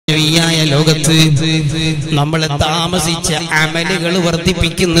ലോകത്ത് നമ്മൾ താമസിച്ച അമലുകൾ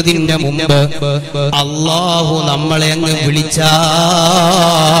വർദ്ധിപ്പിക്കുന്നതിന്റെ മുമ്പ് അല്ലാഹു നമ്മളെ അങ്ങ് വിളിച്ചാൽ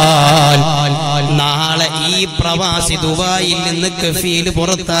നാളെ ഈ പ്രവാസി ദുബായിൽ നിന്ന് കഫീൽ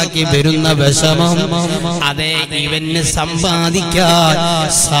പുറത്താക്കി വരുന്ന വിഷമം അതെ ഇവന് സമ്പാദിക്കാൻ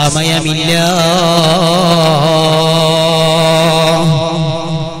സമയമില്ല.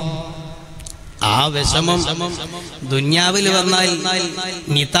 ആ വിഷമം ദുന്യാവിൽ വന്നാൽ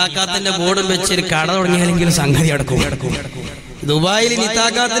നിത്താക്കാത്തിന്റെ ബോർഡും വെച്ചൊരു കട തുടങ്ങിയാലെങ്കിലും സംഗതി അടക്കും. ദുബായിൽ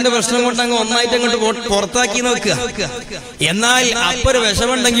നിത്താക്കാത്തിന്റെ പ്രശ്നം കൊണ്ട് അങ്ങ് ഒന്നായിട്ട് അങ്ങോട്ട് പുറത്താക്കി നോക്കുക. എന്നാൽ അപ്പൊരു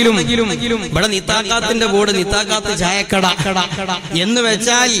വിഷമുണ്ടെങ്കിലും ഇവിടെ നിത്താക്കാത്തിന്റെ ബോർഡ്, നിത്താക്കാത്ത ചായക്കട എന്ന്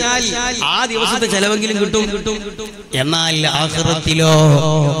വെച്ചാൽ ആ ദിവസത്തെ ചെലവെങ്കിലും കിട്ടും. എന്നാൽ ആഖിറത്തിലോ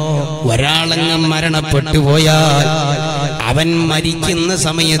ഒരാളങ്ങ് മരണപ്പെട്ടു പോയാൽ അവൻ മരിക്കുന്ന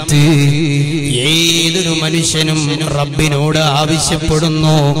സമയത്ത് ഏതൊരു മനുഷ്യനും റബ്ബിനോട്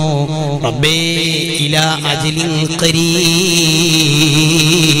ആവശ്യപ്പെടുന്നു, റബ്ബേ ഇലാ അജ്ലിൻ ഖരീബ്,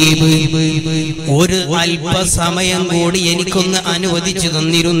 ഒരു അല്പസമയം കൂടി എനിക്കൊന്ന് അനുവദിച്ചു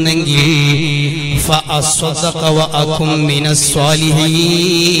തന്നിരുന്നെങ്കിൽ ഫഅസ്വദഖ വഅകും മിനസ്സാലിഹീൻ.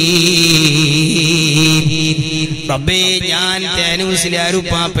 റബ്ബേ ഞാൻ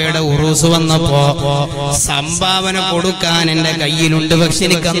തേനൂസിലാരുപ്പാപ്പയുടെ ഉറൂസ് വന്നപ്പോ സംഭാവന കൊടുക്കാൻ എന്റെ കയ്യിലുണ്ട്, പക്ഷെ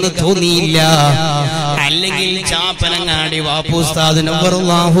എനിക്കന്ന് തോന്നിയില്ല. അല്ലെങ്കിൽ ചാപ്പനങ്ങാടി വാപ്പുസ്താദ്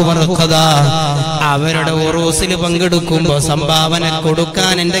നവ്വറല്ലാഹു ബറകത അവരുടെ ഉറൂസിൽ പങ്കെടുക്കുമ്പോ സംഭാവന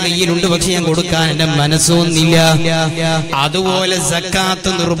കൊടുക്കാൻ എന്റെ കയ്യിലുണ്ട്, പക്ഷെ ഞാൻ കൊടുക്കാൻ എന്റെ മനസ്സൊന്നില്ല. അതുപോലെ സക്കാത്ത്,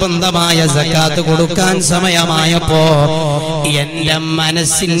 നിർബന്ധമായ സക്കാത്ത് കൊടുക്കാൻ സമയമായപ്പോ എന്റെ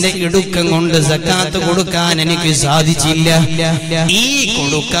മനസ്സിന്റെ ഇടുക്കം കൊണ്ട് സക്കാത്ത് കൊടുക്കാൻ എനിക്ക് സാധിച്ചില്ല. ഈ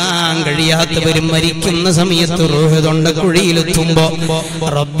കൊടുക്കാൻ കഴിയാത്തവരും മരിക്കുന്ന സമയത്ത് റൂഹ് തൊണ്ടക്കുഴിയിലെത്തുമ്പോ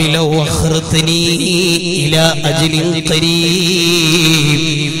റബ്ബി ലൗ അഖ്ർതനി ഇലാ അജ്ലിൻ ഖരീബ്,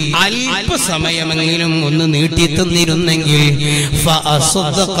 അല്പസമയമെങ്കിലും ഒന്ന് നീട്ടി തന്നിരുന്നെങ്കിൽ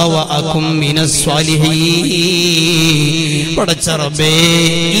ഫഅസ്വദഖ വഅകും മിനസ്സാലിഹീൻ. പടച്ച റബ്ബേ,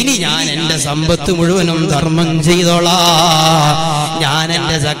 ഇനി ഞാൻ എന്റെ സമ്പത്ത് മുഴുവനും ധർമ്മം ചെയ്തോളാം, ഞാൻ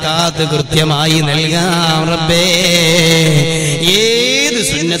എന്റെ സക്കാത്ത് കൃത്യമായി നൽകാം റബ്ബേ. ഏത്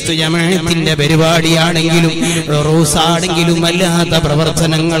സുന്നത്ത് ജമാഅത്തിന്റെ പരിപാടിയാണെങ്കിലും റൂസാണെങ്കിലും അല്ലാത്ത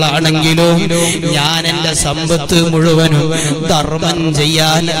പ്രവർത്തനങ്ങളാണെങ്കിലും ഞാൻ എന്റെ സമ്പത്ത് മുഴുവനും ധർമ്മം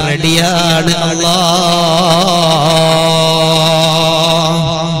ചെയ്യാൻ റെഡിയാണ്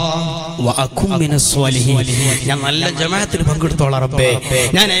ഞാൻ നല്ല ജമാഅത്തിൽ പങ്കെടുത്തോളാം റബ്ബേ,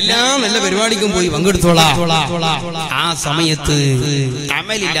 ഞാൻ എല്ലാ നല്ല പരിപാടിക്കും പോയി പങ്കെടുത്തോളാം. ആ സമയത്ത്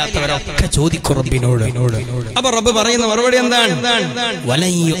അമലില്ലാത്തവരൊക്കെ ചോദിക്കും റബ്ബിനോട്. അപ്പൊ റബ്ബ് പറയുന്ന മറുപടി എന്താണ്?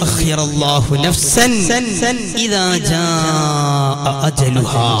 വലൻ യുഅഖിറല്ലാഹു നഫ്സൻ ഇദാ ജാഅ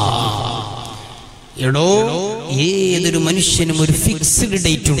അജലുഹാ. എടോ, ഏതൊരു മനുഷ്യനും ഒരു ഫിക്സ്ഡ്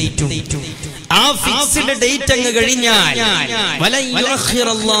ഡേറ്റ് ഉണ്ട്. ആ ഫിക്സ്ഡ് ഡേറ്റ് അങ്ങ് കഴിഞ്ഞാൽ വലൻ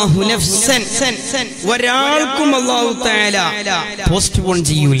യുഅഖിറല്ലാഹു നഫ്സൻ, ഒരാൾക്കും അല്ലാഹു തആല പോസ്റ്റ്പോൺ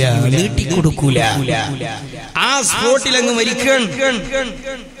ചെയ്യൂല, നീട്ടിക്കൊടുക്കൂല. ആ സ്പോട്ടിൽ അങ്ങ് മരിക്കണം.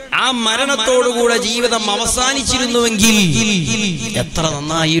 ആ മരണത്തോടുകൂടെ ജീവിതം അവസാനിച്ചിരുന്നുവെങ്കിൽ എത്ര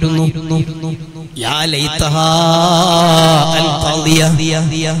നന്നായിരുന്നു. യാ ലൈതഹാ അൽ ഖാദിയ,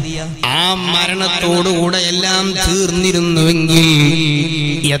 ആ മരണത്തോടുകൂടെ എല്ലാം തീർന്നിരുന്നുവെങ്കിൽ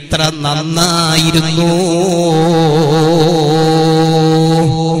എത്ര നന്നായിരുന്നു.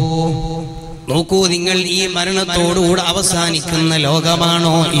 നോക്കൂ നിങ്ങൾ, ഈ മരണത്തോടുകൂടെ അവസാനിക്കുന്ന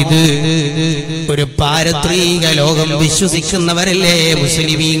ലോകമാണോ ഇത്? ഒരു പാരത്രിക ലോകം വിശ്വസിക്കുന്നവരല്ലേ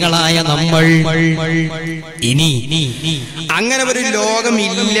മുസ്ലിമീങ്ങളായ നമ്മൾ. ഇനി അങ്ങനെ ഒരു ലോകം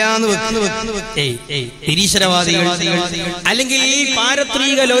ഇല്ലാന്ന് നിരീശ്വരവാദികൾ അല്ലെങ്കിൽ ഈ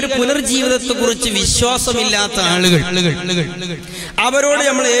പാരത്രിക ഒരു പുനർജീവിതത്തെ കുറിച്ച് വിശ്വാസമില്ലാത്ത ആളുകൾ, അവരോട്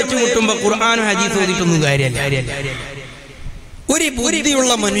നമ്മൾ ഏറ്റുമുട്ടുമ്പോ ഖുർആനും ഹദീസും ഓതിയിട്ടൊന്നും കാര്യമില്ല. ഒരു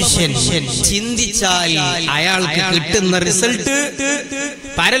ബുദ്ധിയുള്ള മനുഷ്യൻ ചിന്തിച്ചാൽ അയാൾക്ക് കിട്ടുന്ന റിസൾട്ട്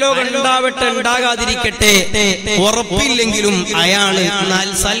പരലോകം ഉണ്ടാവട്ടെ ഉണ്ടാകാതിരിക്കട്ടെ ഉറപ്പില്ലെങ്കിലും അയാള്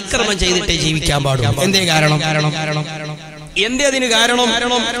സൽക്കർമ്മം ചെയ്തിട്ടേ ജീവിക്കാൻ പാടുള്ളൂ. എന്തേ കാരണം? എന്തേ അതിന് കാരണം?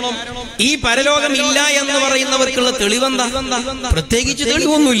 ഈ പരലോകം ഇല്ല എന്ന് പറയുന്നവർക്കുള്ള തെളിവെന്താ? പ്രത്യേകിച്ച്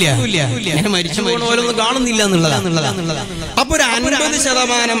തെളിവൊന്നുമില്ല. ഞാൻ മരിച്ചു പോകണ പോലൊന്നും കാണുന്നില്ല എന്നുള്ളതാണ്. അപ്പൊ ഒരു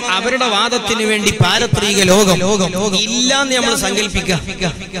 50% അവരുടെ വാദത്തിന് വേണ്ടി പാരത്രിക ലോകം ഇല്ലാന്ന് നമ്മൾ സങ്കല്പിക്കാം.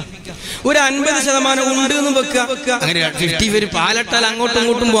 ഒരു 50% ഉണ്ട് എന്ന് വെക്കുക. അങ്ങനെ 50 പാലട്ടാൽ അങ്ങോട്ടും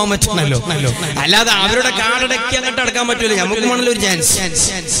ഇങ്ങോട്ടും പോകാൻ പറ്റുന്നല്ലോ. അല്ലാതെ അവരുടെ കാടടക്കി അങ്ങോട്ട് അടക്കാൻ പറ്റൂല. നമുക്ക് വേണമെങ്കിൽ ഒരു ചാൻസ്.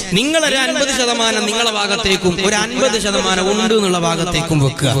 നിങ്ങളൊരു 50% നിങ്ങളുടെ ഭാഗത്തേക്കും ഒരു 50% ഉണ്ട് എന്നുള്ള ഭാഗത്തേക്കും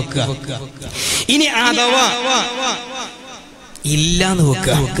വെക്കുക. ഇനി അഥവാ ഇല്ലാന്ന്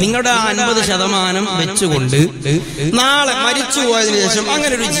വെക്കുക. നിങ്ങളുടെ 50% വെച്ചുകൊണ്ട് നാളെ മരിച്ചു പോയതിനു ശേഷം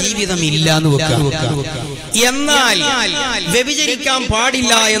അങ്ങനെ ഒരു ജീവിതം ഇല്ലാന്ന് വെക്കുക. എന്നാൽ വ്യഭിചരിക്കാൻ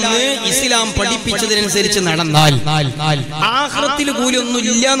പാടില്ല എന്ന് ഇസ്ലാം പഠിപ്പിച്ചതിനനുസരിച്ച് നടന്നാൽ ആഖിറത്തിൽ കൂലിയൊന്നും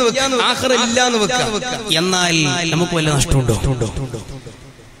ഇല്ലാന്ന് വെക്കുക, ആഖിറ ഇല്ലാന്ന് വെക്കുക. എന്നാൽ നമുക്ക് വല്ല നഷ്ടമുണ്ടോ?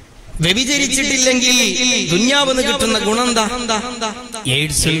 വ്യഭിചരിച്ചിട്ടില്ലെങ്കിൽ ദുന്യാവെന്ന് കിട്ടുന്ന ഗുണം എന്താ?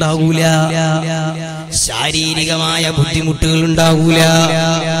 എയ്ഡ്സ് ഉണ്ടാകൂല, ശാരീരികമായ ബുദ്ധിമുട്ടുകൾ ഉണ്ടാകൂല,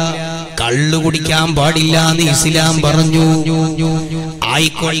 കള്ളു കുടിക്കാൻ പാടില്ല എന്ന് ഇസ്ലാം പറഞ്ഞു.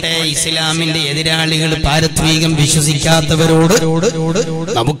 ആയിക്കോട്ടെ, ഇസ്ലാമിന്റെ എതിരാളികൾ പാരത്രികം വിശ്വസിക്കാത്തവരോട്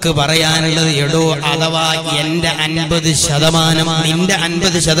നമുക്ക് പറയാനുള്ളത്, എടോ, അഥവാ എന്റെ 50% നിന്റെ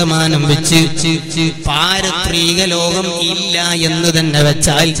 50% വെച്ച് പാരത്രിക ലോകം ഇല്ല എന്ന് തന്നെ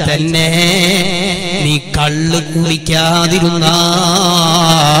വെച്ചാൽ തന്നെ നീ കള്ളു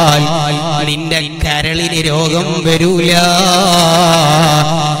കുടിക്കാതിരുന്നാൽ നിന്റെ കരളിന് രോഗം വരൂല,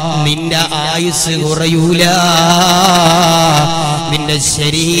 നിന്റെ ആയുസ് കുറയൂല, നിന്റെ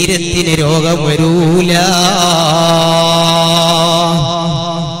ശരീരത്തിന് രോഗം വരൂല.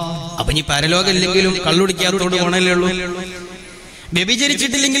 അപ്പൊ ഇനി പരലോകമില്ലെങ്കിലും കള്ളുടിക്കാത്തോട് ഗുണമല്ലേ ഉള്ളൂ,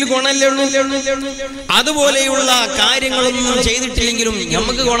 വ്യഭിചരിച്ചിട്ടില്ലെങ്കിലും ഗുണമല്ലേ ഉള്ളൂ. അതുപോലെയുള്ള കാര്യങ്ങളൊന്നും ചെയ്തിട്ടില്ലെങ്കിലും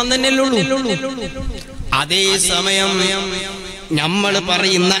നമുക്ക് ഗുണം തന്നെയല്ലേ ഉള്ളൂ. അതേസമയം നമ്മൾ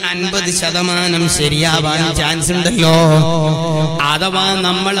പറയുന്ന 50% ശരിയാവാൻ ചാൻസ് ഉണ്ടല്ലോ. അഥവാ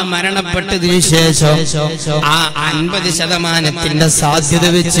നമ്മൾ മരണപ്പെട്ടതിനു ശേഷം ആ 50% സാധ്യത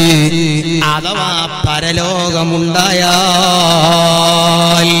വെച്ച് അഥവാ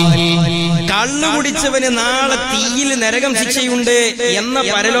പരലോകമുണ്ടായാൽ, കള്ളു കുടിച്ചവന് നാളെ തീയിൽ നരകം ശിക്ഷയുണ്ട് എന്ന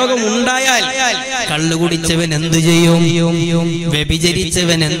പരലോകം ഉണ്ടായാൽ കള്ളു കുടിച്ചവൻ എന്തു ചെയ്യും?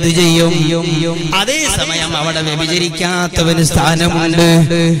 വ്യഭിചരിച്ചവൻ എന്തു ചെയ്യും? അതേസമയം അവിടെ വ്യഭിചരിക്കാത്തവന് സ്ഥാനമുണ്ട്.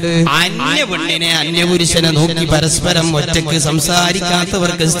 അന്യ പെണ്ണിനെ അന്യപുരുഷനെ നോക്കി പരസ്പരം ഒറ്റക്ക്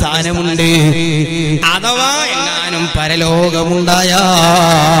സംസാരിക്കാത്തവർക്ക് സ്ഥാനമുണ്ട്. അഥവാ എങ്ങാനും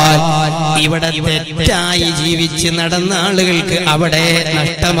പരലോകമുണ്ടായാൽ ഇവിടെ തെറ്റായി ജീവിച്ച് നടന്ന ആളുകൾക്ക് അവിടെ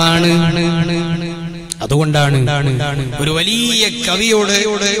നഷ്ടമാണ്. അതുകൊണ്ടാണ് ഒരു വലിയ കവിയോട്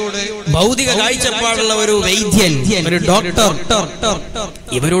ഭൗതിക കാഴ്ചപ്പാടുള്ള ഒരു വൈദ്യൻ, ഒരു ഡോക്ടർ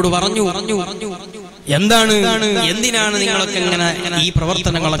ഇവരോട് പറഞ്ഞു, എന്തിനാണ് നിങ്ങളൊക്കെ ഇങ്ങനെ ഈ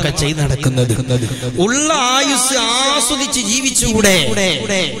പ്രവർത്തനങ്ങളൊക്കെ ചെയ്ത് നടക്കുന്നത്? ഉള്ള ആയുസ് ആസ്വദിച്ച് ജീവിച്ചുകൂടെ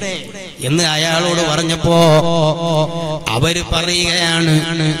എന്ന് അയാളോട് പറഞ്ഞപ്പോ അവര് പറയുകയാണ്,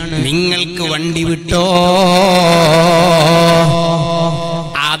 നിങ്ങൾക്ക് വണ്ടി വിട്ടോ,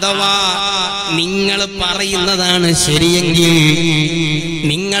 അഥവാ നിങ്ങൾ പറയുന്നതാണ്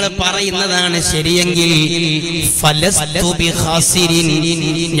ശരിയെങ്കിൽ ഫലസ്തു ബിഖാസിരിൻ,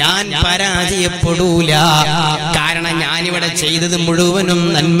 ഞാൻ പരാജയപ്പെടൂല. കാരണം ഞാനിവിടെ ചെയ്തത് മുഴുവനും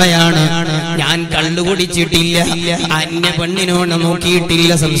നന്മയാണ്. ഞാൻ കള്ളുകുടിച്ചിട്ടില്ല, അന്യ പെണ്ണിനോട്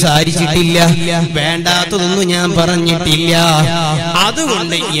നോക്കിയിട്ടില്ല, സംസാരിച്ചിട്ടില്ല, വേണ്ടാത്തതൊന്നും ഞാൻ പറഞ്ഞിട്ടില്ല.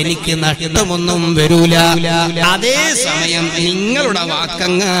 അതുകൊണ്ട് എനിക്ക് നഷ്ടമൊന്നും വരൂല. അതേസമയം നിങ്ങളുടെ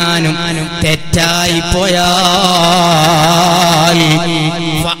വാക്കെങ്ങാനും തെറ്റായി പോയാൽ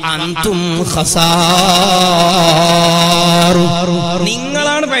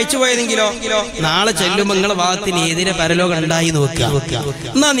നിങ്ങളാണ് പഴിച്ചു പോയതെങ്കിലോ നാളെ ചെല്ലുമ്പോൾ നിങ്ങളെ ഭാഗത്തിന് എതിരെ പരലോകം ഉണ്ടായി നോക്കുക.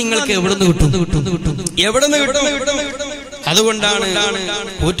 എന്നാ നിങ്ങൾക്ക് എവിടുന്ന് കിട്ടും? അതുകൊണ്ടാണ്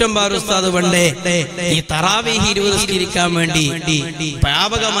കൂറ്റമ്പാറ ഉസ്താദ് പണ്ടേ ഈ തറാവീഹ് 20 നിസ്കരിക്കാൻ വേണ്ടി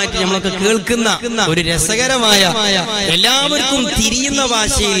വ്യാപകമായിട്ട് നമ്മളൊക്കെ കേൾക്കുന്ന ഒരു രസകരമായ, എല്ലാവർക്കും തിരിയുന്ന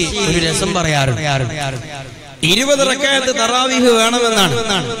ഭാഷയിൽ ഒരു രസം പറയാറുണ്ട്. 20 റക്അത്ത് തറാവീഹ് വേണമെന്നാണ്.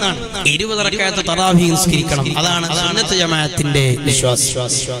 20 റക്അത്ത് തറാവീഹ് നിസ്കരിക്കണം. അതാണ് സുന്നത്ത് ജമാഅത്തിന്റെ വിശ്വാസം.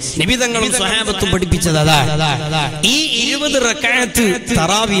 നബി തങ്ങളും സ്വഹാബത്തും പഠിപ്പിച്ചത് അതാണ്. ഈ 20 റക്അത്ത്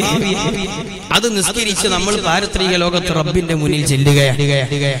തറാവീഹ് അത് നിസ്കരിച്ച് നമ്മൾ പാരത്രിക ലോകത്ത് റബ്ബിന്റെ മുന്നിൽ ചെല്ലുകയാണ്.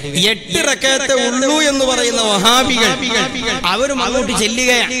 8 റക്അത്തേ ഉള്ളൂ എന്ന് പറയുന്ന വഹാബികൾ അവരും അങ്ങോട്ട്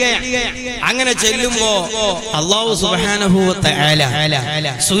ചെല്ലുകയാണ്. അങ്ങനെ ചെല്ലുമ്പോ അല്ലാഹു സുബ്ഹാനഹു വ തആല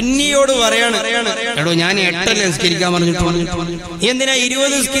സുന്നിയോട് പറയാണ്, എടോ ഞാൻ 8 നിസ്കരിക്കാൻ പറഞ്ഞിട്ടുണ്ട്, എന്തിനാ 20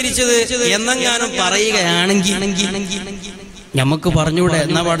 നിസ്കരിച്ചത് എന്നെങ്ങാനും പറയുകയാണെങ്കിൽ നമുക്ക് പറഞ്ഞൂടെ?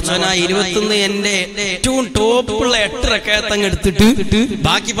 എന്നാ പഠിച്ചോനാ 21 എന്റെ ഏറ്റവും ടോപ്പുള്ള 8 റക്അത്ത് എടുത്തിട്ട്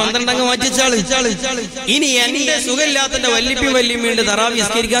ബാക്കി 12 മാറ്റിച്ചാള്. ഇനി എന്റെ സുഖമില്ലാത്തന്റെ വല്യമ്മയുണ്ട് തറാവി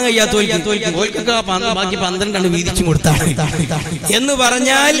നിസ്കരിക്കാൻ കഴിയാത്തോൽക്കൊക്കെ ബാക്കി 12 വീതിച്ചു കൊടുത്താണ് എന്ന്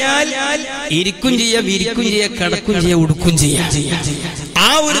പറഞ്ഞാൽ ഇരിക്കും ചെയ്യാ, വിരിക്കും ചെയ്യാ, കിടക്കും ചെയ്യാ, ഉടുക്കും ചെയ്യാ. ആ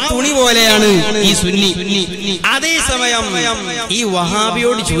ഒരു തുണി പോലെയാണ് ഈ സുന്നി. അതേസമയം ഈ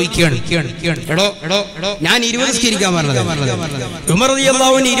വഹാബിയോട് ചോദിക്കുകയാണ്, ഞാൻ 20 നിസ്കരിക്കാൻ പറഞ്ഞത്, ഉമർ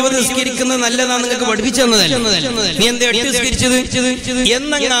റളിയല്ലാഹു അൻഹു 20 നിസ്കരിക്കുന്നത് നല്ലതാണെന്ന് നിങ്ങൾക്ക് പഠിപ്പിച്ചു തന്നതല്ലേ, നീ എന്താ 8 നിസ്കരിച്ചത്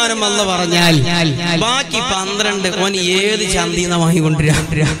എന്നെങ്ങാനും അല്ലാഹു പറഞ്ഞാൽ ബാക്കി 12 ഓൻ ഏത് ചന്തീന്ന വാങ്ങിക്കൊണ്ടിരാ?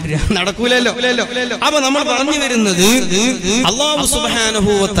 നടക്കൂലല്ലോ. അപ്പൊ നമ്മൾ പറഞ്ഞു വരുന്നത് അല്ലാഹു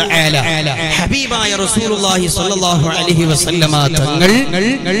സുബ്ഹാനഹു വ തആല ഹബീബായ റസൂലുള്ളാഹി സ്വല്ലല്ലാഹു അലൈഹി വസല്ലമ തങ്ങൾ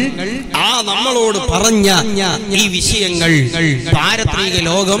ആ നമ്മളോട് പറഞ്ഞ ഈ വിഷയങ്ങൾ പാരത്രിക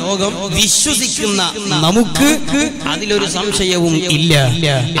ലോകം വിശ്വസിക്കുന്ന നമുക്ക് അതിലൊരു സംശയവും ഇല്ല.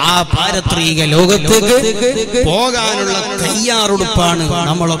 ആ പാരത്രിക ലോകത്തേക്ക് പോകാനുള്ള തയ്യാറെടുപ്പാണ്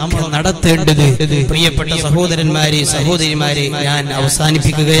നമ്മളൊക്കെ നടത്തേണ്ടത്. പ്രിയപ്പെട്ട സഹോദരന്മാരെ, സഹോദരിമാരെ, ഞാൻ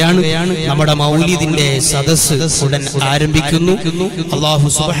അവസാനിപ്പിക്കുകയാണ്. നമ്മുടെ മൗലിദിന്റെ സദസ്സ് ഉടൻ ആരംഭിക്കുന്നു. അല്ലാഹു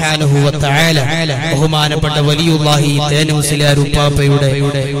സുബ്ഹാനഹു വ തആല ബഹുമാനപ്പെട്ട വലിയുല്ലാഹി തേനൂസിലാർ ഉപ്പാപ്പയുടെ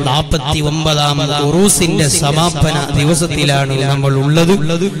 49ാം ഉറൂസിന്റെ സമാപന ദിവസത്തിലാണ് നമ്മൾ ഉള്ളത്.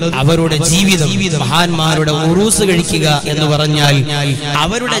 അവരുടെ ജീവിതം, മഹാന്മാരുടെ ഉറൂസ് കഴിക്കുക എന്ന് പറഞ്ഞാൽ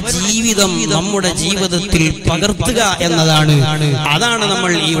അവരുടെ ജീവിതം നമ്മുടെ ജീവിതത്തിൽ പകർത്തുക എന്നതാണ്. അതാണ്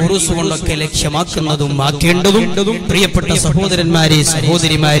നമ്മൾ ഈ ഉറൂസ് കൊണ്ടൊക്കെ ലക്ഷ്യമാക്കുന്നതും ആക്കേണ്ടതും. പ്രിയപ്പെട്ട സഹോദരന്മാരെ,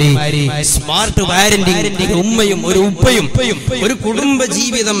 സഹോദരിമാരെ, സ്മാർട്ട് പാരന്റിംഗ്, ഉമ്മയും ഒരു ഉപ്പയും ഒരു കുടുംബ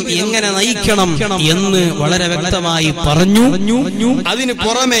ജീവിതം എങ്ങനെ നയിക്കണം എന്ന് വളരെ വ്യക്തമായി പറഞ്ഞു. അതിന്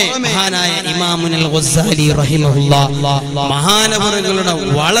പുറമെ മഹാനായ ഇമാമുൽ ഗസാലി റഹിമഹുല്ലാഹ് മഹാനവറുകളുടെ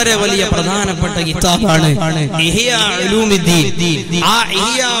വളരെ വലിയ പ്രധാനപ്പെട്ട കിതാബാണ് ഇഹ്യാ ഉലൂമുദ്ദീൻ. ആ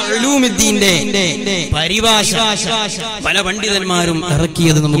ഇഹ്യാ ഉലൂമുദ്ദീന്റെ പരിഭാഷ പല പണ്ഡിതന്മാരും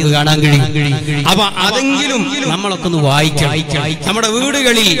ഇറക്കിയത് നമുക്ക് കാണാൻ കഴിയും. അപ്പൊ അതെങ്കിലും നമ്മളൊക്കെ ഒന്ന് വായിക്കണം. നമ്മുടെ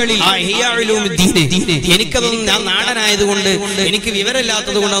വീടുകളിൽ ആ ഇഹ്യാ ഉലൂമുദ്ദീൻ, എനിക്കതൊന്നും, ഞാൻ നാടനായതുകൊണ്ട് എനിക്ക്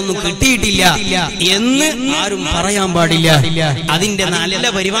വിവരമില്ലാത്തത് കൊണ്ട് അതൊന്നും കിട്ടിയിട്ടില്ല എന്ന് ആരും പറയാൻ പാടില്ല. അതിന്റെ നല്ല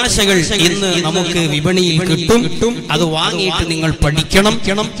പരിഭാഷകൾ ഇന്ന് നമുക്ക് വിപണിയിൽ കിട്ടും. അത് വാങ്ങിയിട്ട് നിങ്ങൾ പഠിക്കണം.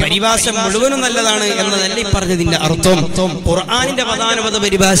 പരിഭാഷ മുഴുവനും നല്ലതാണ് എന്നതല്ല ഈ പറഞ്ഞതിന്റെ അർത്ഥം. ഖുർആനിന്റെ പ്രധാനപ്പെട്ട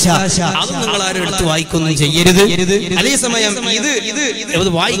പരിഭാഷ അത് നിങ്ങൾ ആരും എടുത്ത് വായിക്കൊന്നും ചെയ്യരുത്. അതേസമയം ഇത്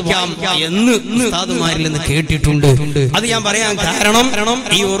വായിക്കാം എന്ന് ഉസ്താദുമാരിൽ നിന്ന് കേട്ടിട്ടുണ്ട്. അത് ഞാൻ പറയാൻ കാരണം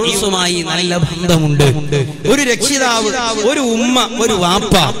ഈ ഉറൂസുമായി നല്ല ബന്ധമുണ്ട്. ഒരു രക്ഷിതാവ്, ഒരു ഉമ്മ, ഒരു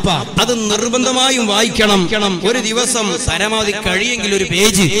വാപ്പ അത് നിർബന്ധമായും വായിക്കണം. ഒരു ദിവസം പരമാവധി കഴിയെങ്കിൽ ഒരു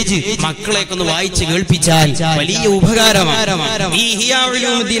പേജ് മക്കളെയൊക്കെ ഒന്ന് വായിച്ച് കേൾപ്പിച്ചാൽ വലിയ ഉപകാരമാണ്. ഈ ഇഹ്യാ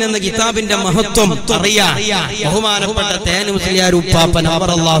ഉലൂമുദ്ദീൻ എന്ന കിതാബിന്റെ മഹത്വം അറിയാൻ ബഹുമാനപ്പെട്ട തേനൂസിലാർ ഉപ്പാപ്പൻ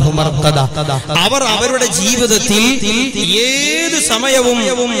അവർ അവരുടെ ജീവിതത്തിൽ ഏത് സമയവും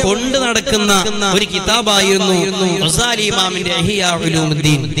കൊണ്ടു നടക്കുന്ന ഒരു കിതാബായിരുന്നു ഗസാലി ഇമാമിന്റെ ഇഹ്യാ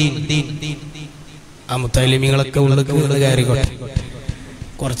ഉലൂമുദ്ദീൻ. ആ മുത്തലിമികളൊക്കെ ഉള്ളിൽ കയറിക്കോട്ടെ.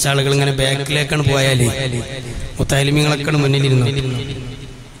 കുറച്ചാളുകൾ ഇങ്ങനെ ബാക്കിലേക്കാണ് പോയാലേ മുത്തലിമികളൊക്കെ മുന്നിലിരുന്നു.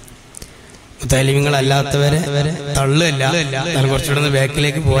 മുത്തലിമികളല്ലാത്തവരെ തള്ളല്ല, കുറച്ചുകൂടെ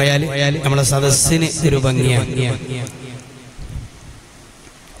ബാക്കിലേക്ക് പോയാൽ നമ്മുടെ സദസ്സിന് ഒരു ഭംഗിയാണ്.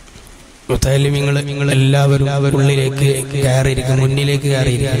 മുത്തലിമിങ്ങൾ എല്ലാവരും ഉള്ളിലേക്ക് കയറിയിരിക്കും, മുന്നിലേക്ക്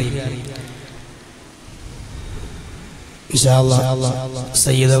കയറിയിരിക്കും.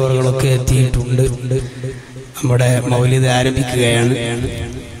 സയ്യിദ് അവറുകളൊക്കെ എത്തിയിട്ടുണ്ട്. നമ്മുടെ മൗലിദ് ആരംഭിക്കുകയാണ്.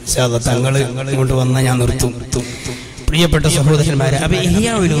 തങ്ങൾ ഇങ്ങോട്ട് വന്നാൽ ഞാൻ നിർത്തും. പ്രിയപ്പെട്ട സഹോദരന്മാരെ, അപ്പൊ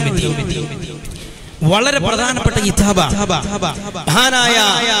ഇഹ്യാ ഉലൂമുദ്ദീൻ വളരെ പ്രധാനപ്പെട്ട കിതാബാണ്. മഹാനായ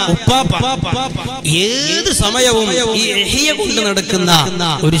ഉപ്പാപ്പ ഏത് സമയവും ഈ ഇഹ്യ കൊണ്ട് നടക്കുന്ന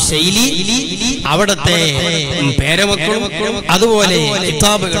ഒരു ശൈലി അവിടത്തെ പേരമക്കളും അതുപോലെ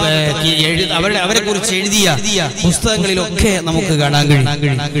അവരെ കുറിച്ച് എഴുതിയ പുസ്തകങ്ങളിലൊക്കെ നമുക്ക് കാണാൻ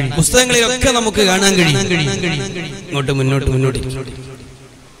കഴിയും. മുന്നോട്ട്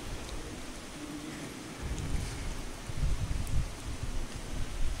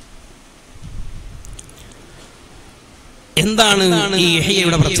എന്താണ് ഈ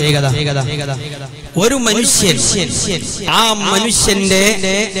ഇഹ്യയുടെ പ്രത്യേകത? ഒരു മനുഷ്യൻ, ആ മനുഷ്യന്റെ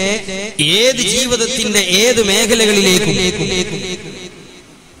ഏത് ജീവിതത്തിന്റെ ഏത് മേഖലകളിലേക്കും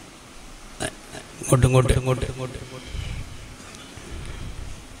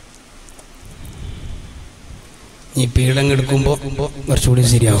ഈ പീഠങ്ങെടുക്കുമ്പോ കുറച്ചുകൂടി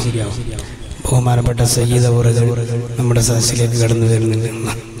ശരിയാവും. ബഹുമാനപ്പെട്ട സയ്യിദ് അവറുകൾ നമ്മുടെ സദസ്സിലേക്ക് കടന്നു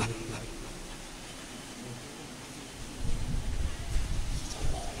വരുന്നുണ്ട്.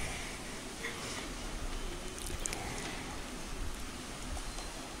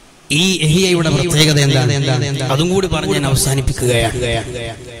 ഈ ഇഹ്യയുടെ പ്രത്യേകത എന്താണ്? അതും കൂടി പറഞ്ഞ് ഞാൻ അവസാനിപ്പിക്കുകയാണ്.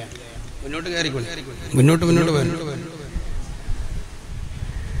 മുന്നോട്ട്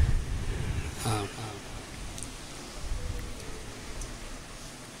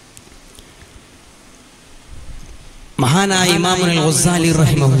മഹാനായ ഇമാം അൽ-ഗസാലി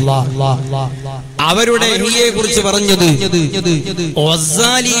റഹിമഹുല്ലാഹ് അവരുടെ ഇഹിയെ കുറിച്ച് പറഞ്ഞത്,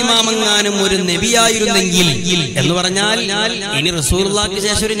 ഗസാലി ഇമാമെങ്ങാനും ഒരു നബിയായിരുന്നെങ്കിൽ എന്ന് പറഞ്ഞാൽ ഇനി റസൂലുള്ളാഹിക്ക്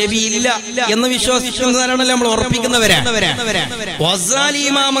ശേഷം ഒരു നബി ഇല്ല എന്ന് വിശ്വസിക്കുന്നവരാണല്ലോ നമ്മൾ ഉറപ്പിക്കുന്നവരാണ്. ഗസാലി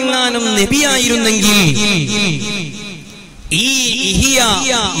ഇമാമെങ്ങാനും നബിയായിരുന്നെങ്കിൽ ഈ ഇഹിയ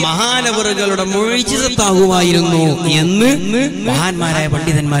മഹാനവറുകളുടെ മുഅ്ജിസത്താകുമായിരുന്നു എന്ന് മഹാന്മാരായ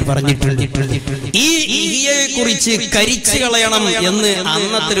പണ്ഡിതന്മാർ പറഞ്ഞിട്ടുണ്ട്. ഈ ഇഹിയയെ കുറിച്ച് കരിച്ചു കളയണം എന്ന്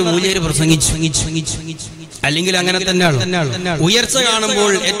അന്നത്തെ ഒരു മൂല്യര് പ്രസംഗിച്ചു. അല്ലെങ്കിൽ അങ്ങനെ തന്നെയാണ്. ഉയർച്ച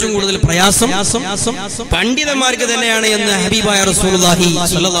കാണുമ്പോൾ ഏറ്റവും കൂടുതൽ പ്രയാസം പണ്ഡിതന്മാർക്ക് തന്നെയാണ് എന്ന് ഹബീബായ റസൂലുള്ളാഹി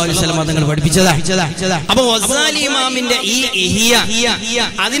സ്വല്ലല്ലാഹു അലൈഹി വസല്ലം തങ്ങൾ പഠിപ്പിച്ചതാണ്. അപ്പൊ ഗസാലി ഇമാമിന്റെ ഈ ഇഹിയ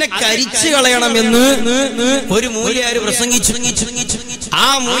അതിനെ കരിച്ചു കളയണമെന്ന് ഒരു മൂല്യാര് പ്രസംഗിച്ചു. ആ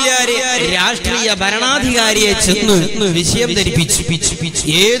മൂല്യാര് രാഷ്ട്രീയ ഭരണാധികാരിയെ ചെന്ന് വിഷയം ധരിപ്പിച്ചു.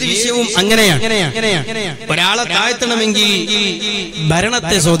 ഏത് വിഷയവും അങ്ങനെയാണ്. ഒരാളെ താഴ്ത്തണമെങ്കിൽ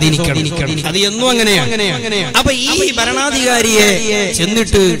ഭരണത്തെ സ്വാധീനിക്കണം. അത് എന്നും അങ്ങനെയാണ്. അപ്പൊ ഈ ഭരണാധികാരിയെ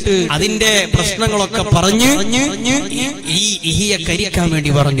ചെന്നിട്ട് അതിന്റെ പ്രശ്നങ്ങളൊക്കെ പറഞ്ഞ് ഈ ഇഹിയെ കരിക്കാൻ വേണ്ടി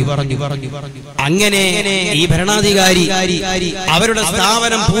പറഞ്ഞു. അങ്ങനെ ഈ ഭരണാധികാരി അവരുടെ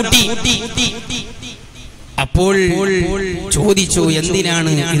സ്ഥാപനം പൂട്ടി. അപ്പോൾ ചോദിച്ചു,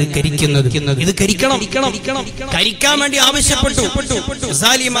 എന്തിനാണ് ഇത് കരിക്കുന്നത്? ഇത് കരിക്കാൻ വേണ്ടി ആവശ്യപ്പെട്ടു.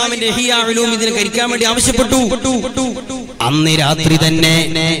 ഗസാലി ഇമാമിന്റെ ഇഹിയ ഉലൂം ഇതിനെ കരിക്കാൻ വേണ്ടി ആവശ്യപ്പെട്ടു. അന്ന് രാത്രി തന്നെ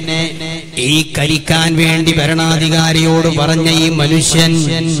ഈ കരിക്കാൻ വേണ്ടി ഭരണാധികാരിയോട് പറഞ്ഞ ഈ മനുഷ്യൻ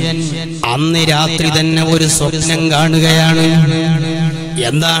അന്ന് രാത്രി തന്നെ ഒരു സ്വപ്നം കാണുകയാണ്.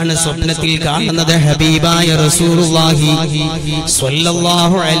 എന്താണ് സ്വപ്നത്തിൽ കാണുന്നത്? ഹബീബായ റസൂലുള്ളാഹി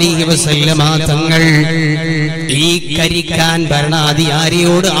സ്വല്ലല്ലാഹു അലൈഹി വസല്ലമ തങ്ങൾ ഈ കരിക്കാൻ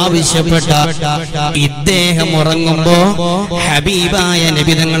ഭരണാധികാരിയോട് ആവശ്യപ്പെട്ട ഇദ്ദേഹം ഉറങ്ങുമ്പോ ഹബീബായ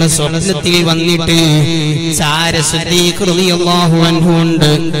നബി തങ്ങൾ സ്വപ്നത്തിൽ വന്നിട്ട് സിദ്ദീഖ് റളിയല്ലാഹു അൻഹു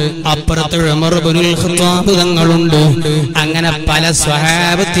ഉണ്ട്, അപ്പുറത്ത് ഉമർ ഇബ്നുൽ ഖത്താബ് തങ്ങളുണ്ട്. അങ്ങനെ പല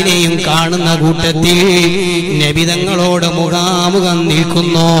സ്വഹാബത്തിനെയും കാണുന്ന കൂട്ടത്തിൽ നബി തങ്ങളോട് മുഖാമുഖം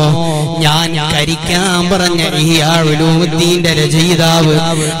നിൽക്കുന്നു. ഞാൻ കരിക്കാൻ പറഞ്ഞ ഈ ഉലൂമുദ്ദീന്റെ രചയിതാവ്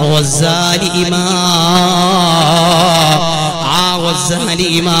ഗസാലി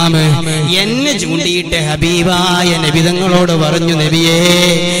ഇമാം എന്നെ ചൂണ്ടിയിട്ട് ഹബീബായ നബി തങ്ങളോട് പറഞ്ഞു, നബിയേ,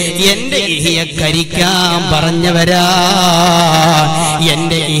 എന്റെ ഇഹിയ കരിക്കാൻ പറഞ്ഞവരാ,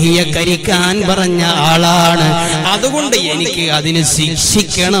 എന്റെ ഇഹിയ കരിക്കാൻ പറഞ്ഞ ആളാണ്, അതുകൊണ്ട് എനിക്ക് അതിന്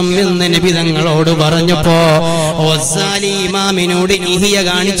ശിക്ഷിക്കണം എന്ന് നബി തങ്ങളോട് പറഞ്ഞപ്പോ ഗസാലി ഇമാമിനോട് ഇഹിയ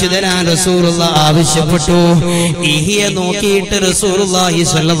കാണിച്ചു തരാൻ റസൂലുള്ളാഹി ആവശ്യപ്പെട്ടു. ഇഹിയ നോക്കിയിട്ട് റസൂലുള്ളാഹി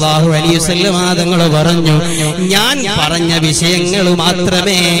സ്വല്ലല്ലാഹു അലൈഹി വസല്ലം തങ്ങൾ പറഞ്ഞു, ഞാൻ പറഞ്ഞ വിഷയങ്ങൾ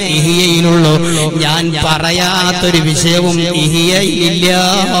മാത്രമേ ഇഹിയയിലുള്ളൂ, ഞാൻ പറയാത്തൊരു വിഷയവും ഇഹിയയിലില്ല.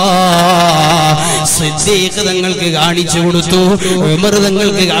 സിദ്ദീഖ് തങ്ങൾക്ക് കാണിച്ചു കൊടുത്തു, ഉമർ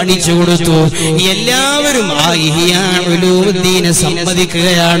തങ്ങൾക്ക് കാണിച്ചു കൊടുത്തു. എല്ലാവരും ആ ഇഹിയ ഉലൂമുദ്ദീനെ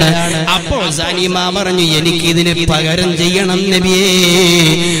സമ്മതിക്കുകയാണ്. അപ്പോൾ സലീമ പറഞ്ഞു, എനിക്ക് ഇതിന് പകരം ചെയ്യണം നബിയേ.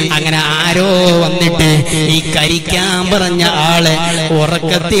 അങ്ങനെ ആരോ വന്നിട്ട് ഈ കരിക്കാൻ പറഞ്ഞ ആളെ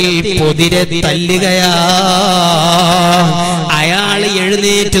ഉറക്കത്തിൽ പൊതിരെ തല്ലുകയാ. അയാൾ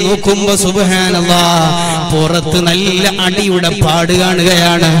എഴുന്നേറ്റ് നോക്കുമ്പോ സുബ്ഹാനല്ലാഹ് പുറത്ത് നല്ല അടിയുടെ പാട്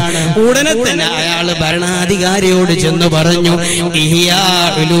കാണുകയാണ്. ഉടനെ തന്നെ അയാൾ ഭരണാധികാരിയോട് ചെന്ന് പറഞ്ഞു, ഇഹിയ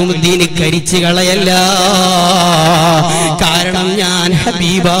ഉലൂമുദ്ദീൻ കരിച്ചു കളയല്ല, കാരണം ഞാൻ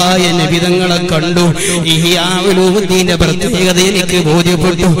ഹബീബായ നബി തങ്ങളെ കണ്ടു, ഇഹിയ ഉലൂമുദ്ദീന്റെ പ്രത്യേകത എനിക്ക്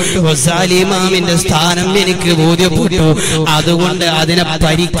ബോധ്യപ്പെട്ടു, ഗസാലി ഇമാമിന്റെ സ്ഥാനം എനിക്ക് ബോധ്യപ്പെട്ടു, അതുകൊണ്ട് അതിനെ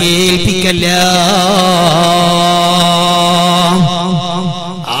പരിക്കേൽപ്പിക്കല്ല.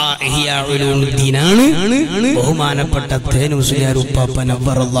 ഉലൂമുദ്ദീനാണ് ബഹുമാനപ്പെട്ട തേനൂസുലിയാർ ഉപ്പാപ്പ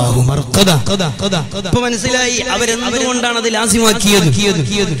നവ്വറല്ലാഹു മർഖദ. ഇപ്പൊ മനസ്സിലായി അവരെന്തുകൊണ്ടാണ് അത് ലാസിമാക്കിയത്.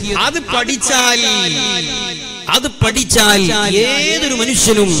 അത് പഠിച്ചാൽ ഏതൊരു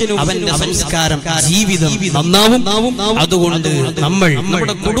മനുഷ്യനും അവന്റെ സംസ്കാരം, ജീവിതം നന്നാവും. അതുകൊണ്ട്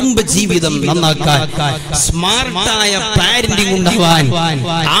നമ്മുടെ കുടുംബ ജീവിതം നന്നാക്കാൻ, സ്മാർട്ടായ പാരന്റിംഗ് ഉണ്ടാവാൻ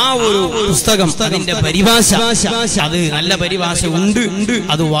ആ ഒരു പുസ്തകം, അതിന്റെ പരിഭാഷ, അത് നല്ല പരിഭാഷ ഉണ്ട്,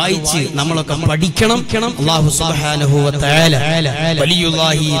 അത് വായിച്ച് നമ്മളൊക്കെ പഠിക്കണം. അല്ലാഹു സുബ്ഹാനഹു വ തആല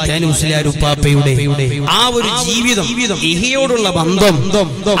വലിയുല്ലാഹി തആനുസ്ലിയാർ ഉപ്പാപ്പയുടെ ആ ഒരു ജീവിതം, ഇഹിയോടുള്ള ബന്ധം,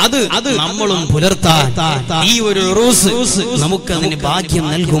 അത് നമ്മളും പുലർത്താൻ ഈ ഒരു നമുക്ക് അതിന് ഭാഗ്യം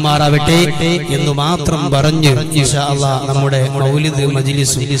നൽകുമാറാവട്ടെ എന്ന് മാത്രം പറഞ്ഞു ഇൻഷാ അല്ലാഹ് നമ്മുടെ മൗലിദ്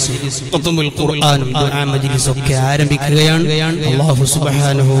മജ്ലിസും ഖുത്ബുൽ ഖുർആനും ദുആ മജ്ലിസും ഒക്കെ ആരംഭിക്കുകയാണ്. അല്ലാഹു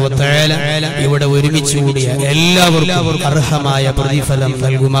സുബ്ഹാനഹു വ തആല ഇവിടെ ഒരുമിച്ച് കൂടിയ എല്ലാവർക്കും അർഹമായ പ്രതിഫലം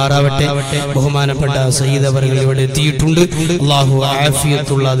നൽകുമാറാവട്ടെ. ബഹുമാനപ്പെട്ട സയ്യിദ് അവர்கள் ഇവിടെ എത്തിയിട്ടുണ്ട്. അല്ലാഹു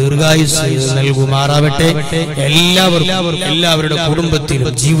ആഫിയത്തുള്ള ദീർഘായുസ്സ് നൽകുമാറാവട്ടെ. എല്ലാവരുടെ കുടുംബത്തിലും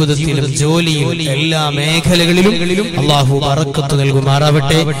ജീവിതത്തിലും ജോലിയിലും എല്ലാ മേഖലകളിലും അല്ലാഹു ബറക്കത്ത്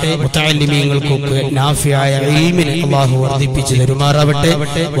നൽകുമാറാവട്ടെ. മുതഅല്ലിമീങ്ങൾക്കൊക്കെ നാഫിയായ ഇൽമിനെ അല്ലാഹു വർദ്ധിപ്പിച്ചു തരുമാറാവട്ടെ.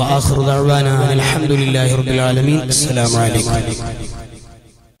 വആഖിറു ദഅവാനാ അൽഹംദുലില്ലാഹി റബ്ബിൽ ആലമീൻ. അസ്സലാമു അലൈക്കും.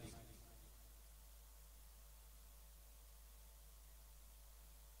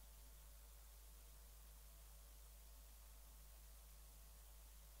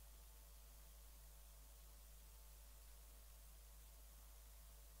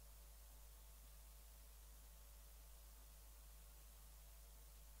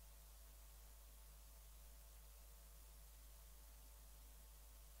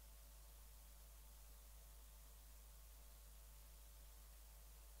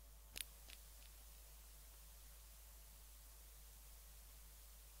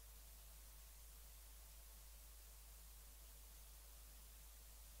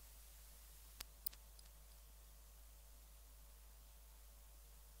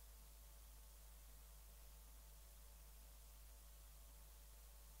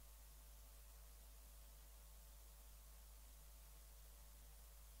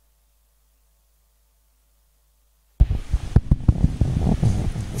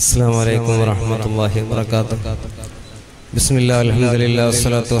 السلام عليكم ورحمة الله وبركاته. بسم الله الحمد لله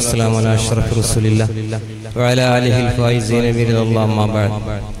والصلاة والسلام على أشرف رسول الله وعلى آله الفائزين برضا الله ما بعد.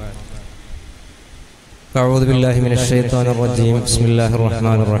 أعوذ بالله من الشيطان الرجيم. بسم الله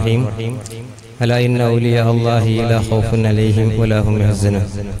الرحمن الرحيم. ألا إن أولياء الله لا خوف عليهم ولا هم يحزنون.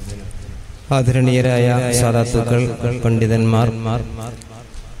 ആദരണീയരായ സാദാത്തുക്കൾ, പണ്ഡിതന്മാർ,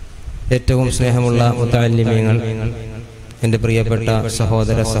 ഏറ്റവും സ്നേഹമുള്ള മുതഅല്ലിമീങ്ങൾ, എൻ്റെ പ്രിയപ്പെട്ട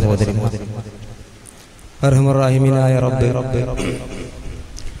സഹോദര സഹോദരിമാർ, അർഹമർ-റഹീമീനായ റബ്ബ്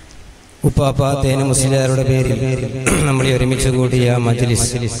ഉപ്പാപ്പ തേന മുസ്ലിയാരുടെ പേരിൽ നമ്മൾ ഒരുമിച്ച് കൂടിയ മജ്ലിസ്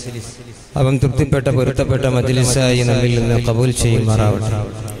അവൻ തൃപ്തിപ്പെട്ട പൊരുത്തപ്പെട്ട മജ്ലിസായി നമ്മിൽ നിന്ന് കബൂൽ ചെയ്യുമാറാവട്ടെ.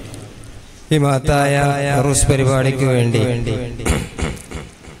 ഈ മഹത്തായ ഉറൂസ് പരിപാടിക്ക് വേണ്ടി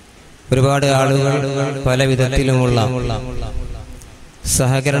ഒരുപാട് ആളുകൾ പല വിധത്തിലുമുള്ള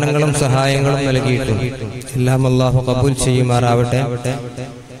സഹകരണങ്ങളും സഹായങ്ങളും നൽകിയിട്ടുണ്ട്. എല്ലാം അല്ലാഹു കബൂൽ ചെയ്യുമാറാവട്ടെ.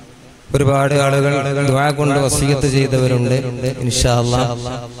 ഒരുപാട് ആളുകൾ ദുആ കൊണ്ട് വസിയത്ത് ചെയ്തവരുണ്ട്. ഇൻഷാ അല്ലാഹ്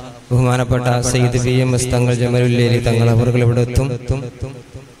ബഹുമാനപ്പെട്ട സയ്യിദ് BMS തങ്ങൾ ജമലുല്ലേലി തങ്ങൾ അവர்கள் ഇവിടെ എത്തും.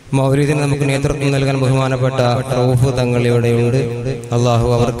 മൗലിദിന് നമുക്ക് നേതൃത്വം നൽകാൻ ബഹുമാനപ്പെട്ട റഊഫ് തങ്ങൾ ഇവിടെയുണ്ട്. അല്ലാഹു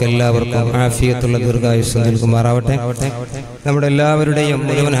അവർക്ക് എല്ലാവർക്കും ആഫിയത്തുള്ള ദീർഘായുസ്സ് നൽകുമാറാവട്ടെ. നമ്മുടെ എല്ലാവരുടെയും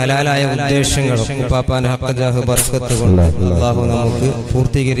മുഴുവൻ ഹലാലായ ഉദ്ദേശങ്ങളും ഉപ്പാപ്പാന്റെ ഹഖ് ജാഹ് ബർക്കത്ത് കൊണ്ട് അല്ലാഹു നമുക്ക്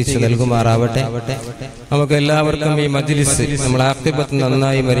പൂർത്തീകരിച്ച് നൽകുമാറാവട്ടെ. നമുക്ക് എല്ലാവർക്കും ഈ മജ്ലിസ് നമ്മൾ ആഖിബത്ത്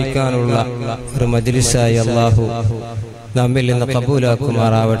നന്നായി മരിക്കാനുള്ള ഒരു മജ്ലിസായി അല്ലാഹു നമ്മിൽ നിന്ന്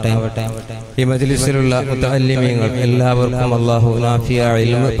കബൂലാക്കുമാറാവട്ടെ. ഈ മജ്ലിസിലുള്ള മുതഅല്ലിമീങ്ങൾ എല്ലാവർക്കും അല്ലാഹു നാഫിയ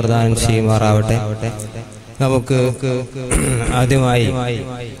ഇൽമ് പ്രദാനം ചെയ്യുമാറാവട്ടെ. നമുക്ക് ആദ്യമായി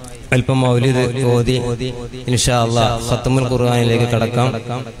അല്പം മൗലിദ് ഓതി ഇൻഷാ അല്ലാഹ് ഖത്മുൽ ഖുർആനിലേക്ക് കടക്കാം.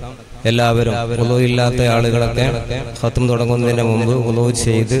 എല്ലാവരും വുളൂ ഇല്ലാത്ത ആളുകളൊക്കെ ഖത്ം തുടങ്ങുന്നതിന് മുമ്പ് വുളൂ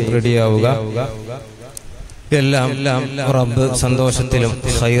ചെയ്ത് റെഡിയാവുക. എല്ലാം റബ്ബ് സന്തോഷത്തിലും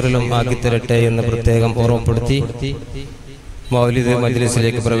ഖൈറിലും ആക്കി തരട്ടെ എന്ന് പ്രത്യേകം ഓർമ്മപ്പെടുത്തി മൗലിദ്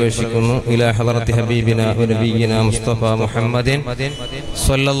മജ്ലിസിലേക്ക് പ്രവേശിക്കുന്നു. ഇലാ ഹളറത്തി ഹബീബിന വ നബിയിന മുസ്തഫ മുഹമ്മദിൻ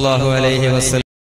സ്വല്ലല്ലാഹു അലൈഹി വസല്ലം.